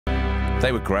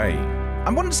They were great.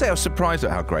 I wouldn't say I was surprised at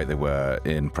how great they were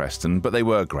in Preston, but they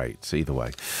were great either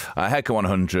way. Hecka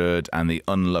 100 and the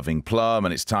Unloving Plum,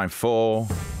 and it's time for...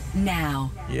 Now.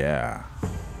 Yeah.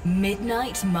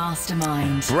 Midnight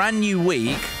Mastermind. Brand new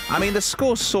week. I mean, the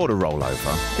scores sort of roll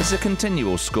over. It's a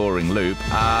continual scoring loop.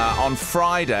 On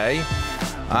Friday...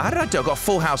 how did I do? I got a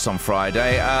full house on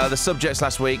Friday. The subjects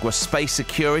last week were space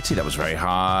security. That was very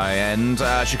high. And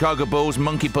Chicago Bulls,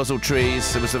 monkey puzzle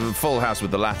trees. It was a full house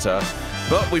with the latter.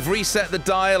 But we've reset the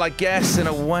dial, I guess, in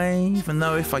a way. Even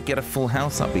though if I get a full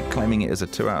house, I'll be claiming it as a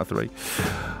 2 out of 3.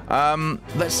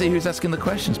 Let's see who's asking the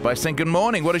questions by saying good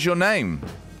morning. What is your name?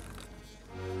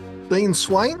 Dean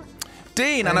Swain.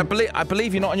 Dean, and I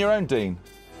believe you're not on your own, Dean.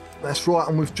 That's right,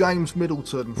 I'm with James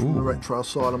Middleton from the Retro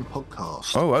Asylum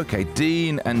podcast. Oh, okay.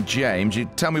 Dean and James. You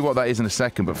tell me what that is in a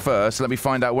second, but first, let me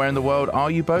find out where in the world are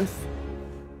you both?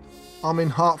 I'm in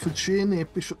Hertfordshire near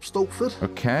Bishop Stortford.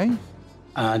 Okay.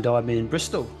 And I'm in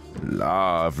Bristol.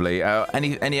 Lovely.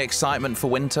 Any excitement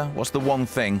for winter? What's the one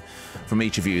thing from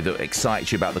each of you that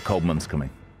excites you about the cold months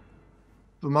coming?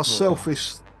 For myself,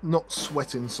 it's not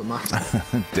sweating so much.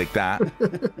 Dig that.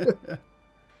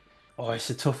 Oh, it's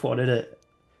a tough one, isn't it?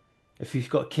 If you've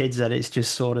got kids, then it's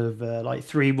just sort of like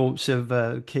 3 months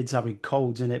of kids having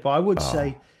colds in it. But I would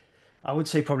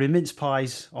say probably mince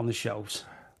pies on the shelves.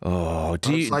 Oh,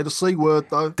 Don't say the C word,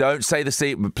 though. Don't say the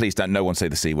C. Please don't. No one say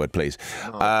the C word, please.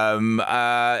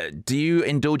 Oh. Do you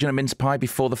indulge in a mince pie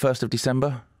before the 1st of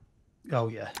December? Oh,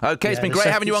 yeah. Okay, yeah, it's been great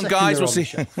having you on, guys. We'll see.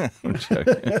 I'm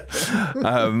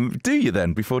joking. Do you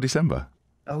then before December?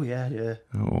 Oh, yeah, yeah.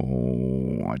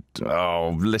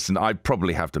 Listen, I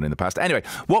probably have done in the past. Anyway,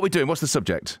 what we're doing, what's the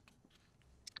subject?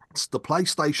 It's the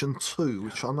PlayStation 2,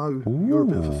 which I know you're a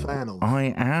bit of a fan of.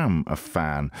 I am a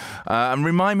fan. And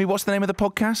remind me, what's the name of the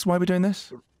podcast? Why are we doing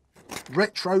this?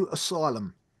 Retro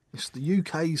Asylum. It's the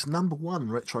UK's #1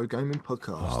 retro gaming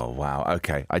podcast. Oh, wow.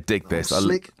 Okay, I dig this.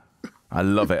 Slick. I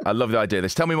love it. I love the idea of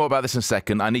this. Tell me more about this in a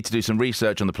second. I need to do some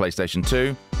research on the PlayStation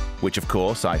 2, which, of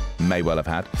course, I may well have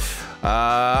had.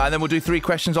 And then we'll do 3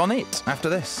 questions on it after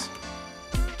this.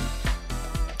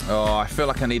 Oh, I feel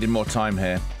like I needed more time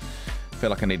here. 3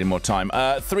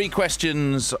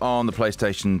 questions on the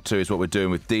PlayStation 2 is what we're doing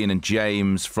with Dean and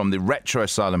James from the Retro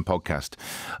Asylum podcast.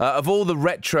 Of all the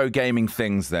retro gaming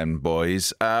things then,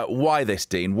 boys, why this,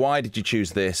 Dean? Why did you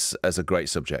choose this as a great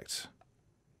subject?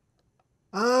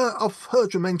 I've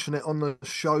heard you mention it on the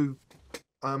show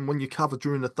when you covered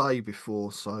during the day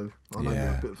before, so I know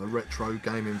you're a bit of a retro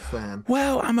gaming fan.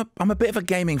 Well, I'm a bit of a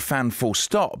gaming fan, full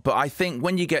stop. But I think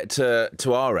when you get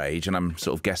to our age, and I'm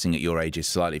sort of guessing at your age is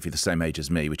slightly, if you're the same age as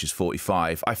me, which is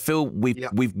 45, I feel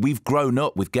we've grown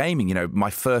up with gaming. You know,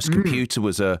 my first computer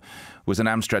was an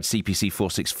Amstrad CPC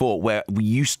 464, where we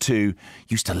used to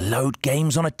load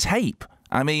games on a tape.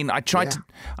 I mean, I tried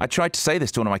to say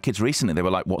this to one of my kids recently. They were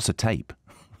like, "What's a tape?"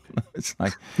 It's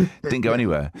like it didn't go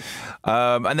anywhere.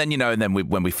 And then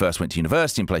when we first went to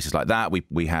university and places like that,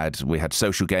 we had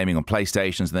social gaming on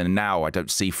PlayStations. And then now I don't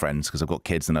see friends because I've got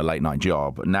kids and a late night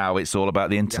job. Now it's all about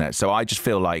the internet. Yeah. So I just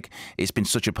feel like it's been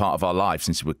such a part of our life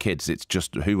since we were kids. It's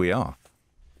just who we are.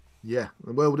 Yeah.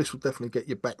 Well, this will definitely get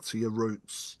you back to your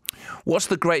roots. What's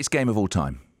the greatest game of all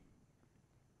time?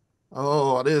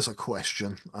 Oh, there's a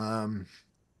question.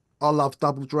 I love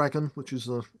Double Dragon, which is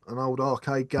an old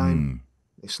arcade game.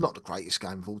 It's not the greatest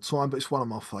game of all time, but it's one of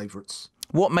my favourites.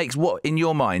 What in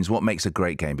your minds, what makes a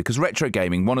great game? Because retro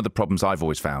gaming, one of the problems I've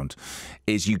always found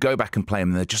is you go back and play them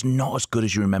and they're just not as good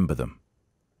as you remember them.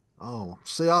 Oh,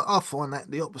 see, I find that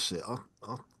the opposite. I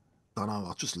don't know,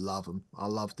 I just love them. I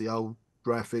love the old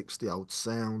graphics, the old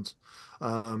sound.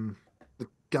 The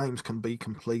games can be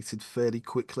completed fairly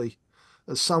quickly.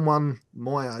 As someone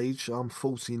my age, I'm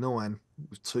 49,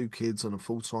 with 2 kids and a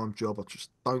full-time job, I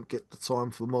just don't get the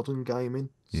time for modern gaming.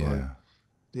 So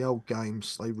the old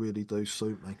games, they really do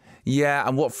suit me. Yeah,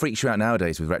 and what freaks you out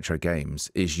nowadays with retro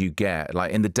games is you get,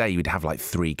 like, in the day you'd have like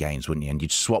 3 games, wouldn't you? And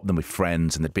you'd swap them with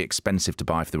friends and they'd be expensive to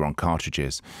buy if they were on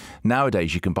cartridges.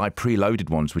 Nowadays you can buy preloaded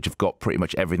ones which have got pretty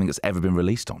much everything that's ever been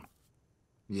released on.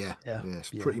 Yeah,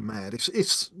 it's pretty mad.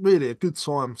 It's really a good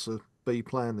time to be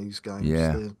playing these games.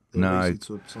 Yeah. They're easy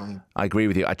to obtain. I agree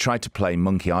with you. I tried to play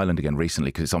Monkey Island again recently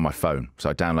because it's on my phone.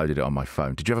 So I downloaded it on my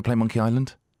phone. Did you ever play Monkey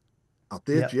Island? I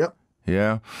did, yep.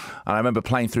 Yeah. And I remember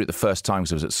playing through it the first time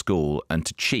because I was at school, and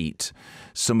to cheat,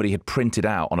 somebody had printed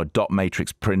out on a dot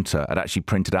matrix printer, had actually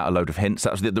printed out a load of hints.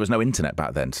 There was no internet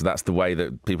back then, so that's the way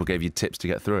that people gave you tips to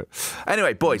get through it.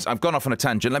 Anyway, boys, I've gone off on a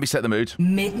tangent. Let me set the mood.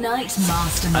 Midnight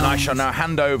Mastermind. And I shall now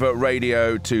hand over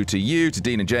Radio 2 to you, to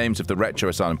Dean and James of the Retro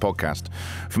Asylum podcast,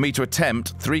 for me to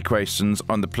attempt 3 questions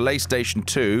on the PlayStation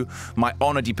 2. My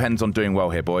honour depends on doing well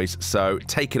here, boys, so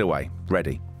take it away.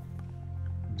 Ready?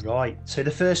 Right, so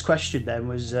the first question then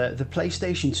was the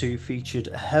PlayStation 2 featured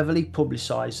a heavily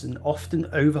publicised and often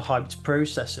overhyped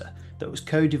processor that was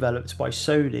co-developed by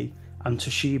Sony and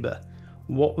Toshiba.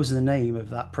 What was the name of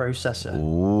that processor?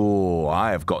 Oh, I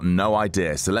have got no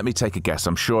idea, so let me take a guess.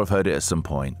 I'm sure I've heard it at some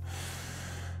point.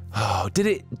 Oh,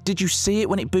 did you see it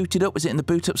when it booted up? Was it in the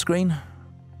boot up screen?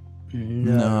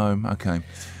 No, okay.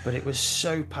 But it was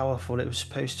so powerful, it was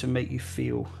supposed to make you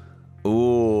feel.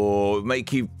 Oh,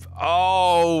 make you...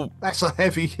 Oh! That's a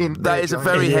heavy hint. That is a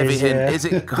very heavy hint. Yeah. Is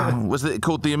it... was it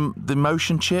called the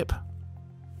emotion chip?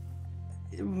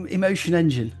 Emotion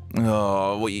engine.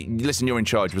 Oh, well, listen, you're in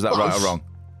charge. Was that right or wrong?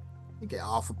 You get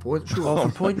half a point, sure.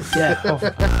 Half a point? Yeah, half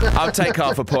a point. I'll take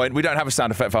half a point. We don't have a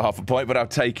sound effect for half a point, but I'll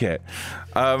take it.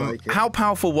 How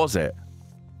powerful was it?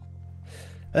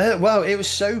 Well, it was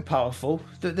so powerful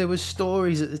that there was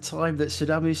stories at the time that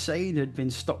Saddam Hussein had been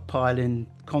stockpiling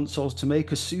consoles to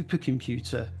make a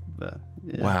supercomputer.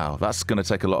 Yeah. Wow, that's going to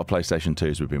take a lot of PlayStation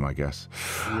 2s, would be my guess.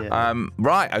 Yeah.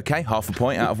 Right, okay, half a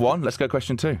point out of 1. Let's go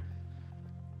question 2.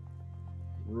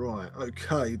 Right,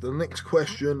 okay. The next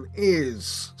question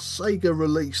is, Sega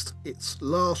released its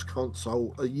last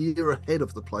console a year ahead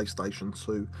of the PlayStation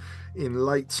 2 in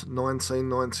late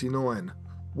 1999.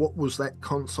 What was that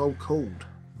console called?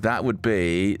 That would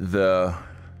be the...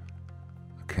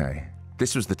 Okay.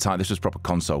 This was the time, this was proper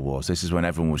console wars. This is when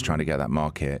everyone was trying to get that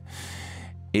market.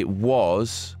 It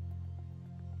was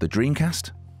the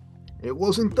Dreamcast? It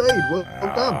was indeed. Well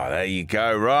done. There you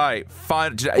go, right.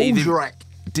 Fine. Did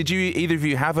either of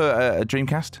you have a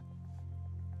Dreamcast?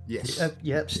 Yes.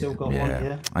 Yep, still got one,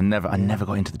 yeah. I never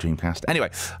got into the Dreamcast. Anyway,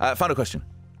 final question.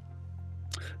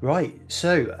 Right,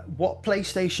 so what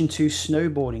PlayStation 2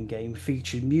 snowboarding game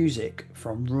featured music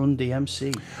from Run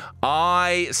DMC?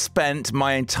 I spent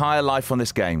my entire life on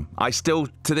this game. I still,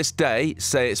 to this day,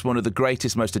 say it's one of the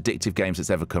greatest, most addictive games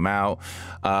that's ever come out.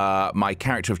 My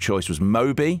character of choice was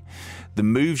Moby. The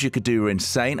moves you could do were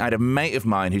insane. I had a mate of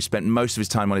mine who spent most of his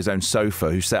time on his own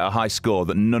sofa, who set a high score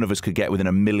that none of us could get within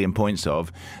 1,000,000 points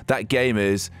of. That game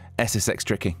is SSX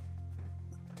Tricky.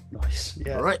 Nice.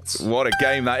 Yeah. All right. What a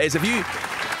game that is. Have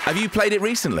you played it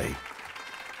recently?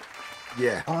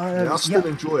 Yeah. I still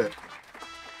enjoy it.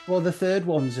 Well, the third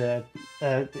one's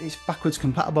it's backwards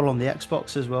compatible on the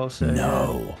Xbox as well. So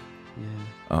no. Yeah.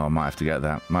 Oh, I might have to get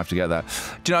that.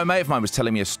 Do you know, a mate of mine was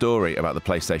telling me a story about the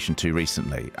PlayStation 2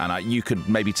 recently, and you could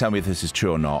maybe tell me if this is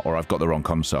true or not, or I've got the wrong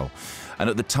console. And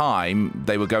at the time,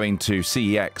 they were going to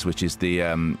CEX, which is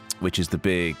the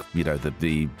big,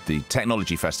 the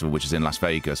technology festival, which is in Las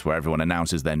Vegas, where everyone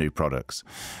announces their new products.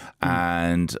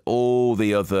 And all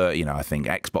the other, I think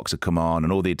Xbox had come on,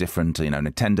 and all the different,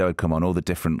 Nintendo had come on, all the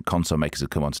different console makers had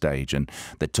come on stage, and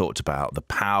they talked about the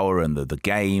power and the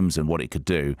games and what it could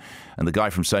do. And the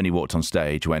guy from Sony walked on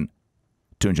stage, went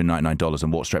 $299,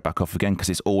 and walked straight back off again, because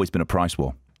it's always been a price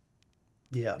war.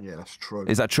 Yeah. Yeah, that's true.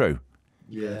 Is that true?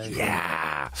 Yeah.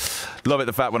 Yeah. Love it,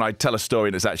 the fact when I tell a story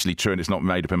and it's actually true and it's not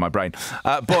made up in my brain.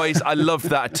 Boys, I love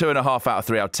that. 2.5 out of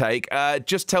 3 I'll take.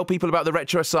 Just tell people about the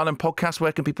Retro Asylum podcast.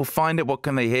 Where can people find it? What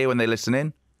can they hear when they listen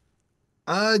in?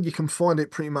 You can find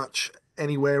it pretty much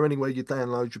anywhere you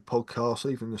download your podcast,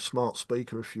 even your smart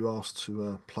speaker if you ask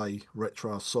to play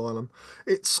Retro Asylum.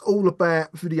 It's all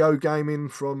about video gaming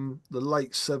from the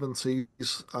late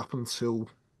 70s up until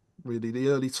really the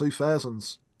early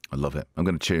 2000s. I love it. I'm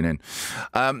going to tune in.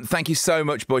 Thank you so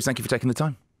much, boys. Thank you for taking the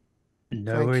time.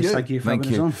 No worries. Thank you for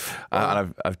having us on.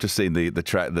 And I've just seen the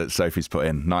track that Sophie's put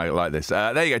in. No, I like this.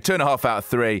 There you go. 2.5 out of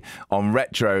 3 on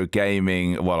retro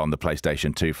gaming. Well, on the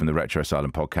PlayStation 2 from the Retro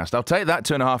Asylum podcast. I'll take that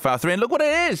 2.5 out of 3. And look what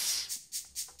it is.